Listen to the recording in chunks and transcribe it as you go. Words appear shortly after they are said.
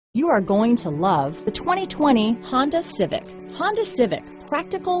You are going to love the 2020 Honda Civic. Honda Civic,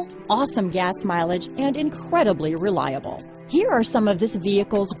 practical, awesome gas mileage, and incredibly reliable. Here are some of this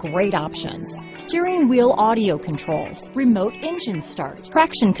vehicle's great options: steering wheel audio controls, remote engine start,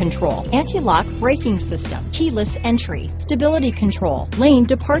 traction control, anti-lock braking system, keyless entry, stability control, lane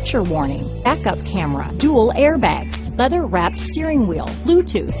departure warning, backup camera, dual airbags, leather-wrapped steering wheel,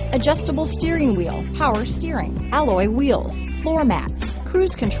 Bluetooth, adjustable steering wheel, power steering, alloy wheels, floor mats,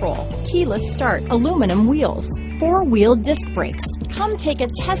 cruise control, keyless start, aluminum wheels, four-wheel disc brakes. Come take a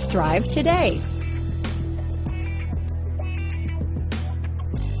test drive today.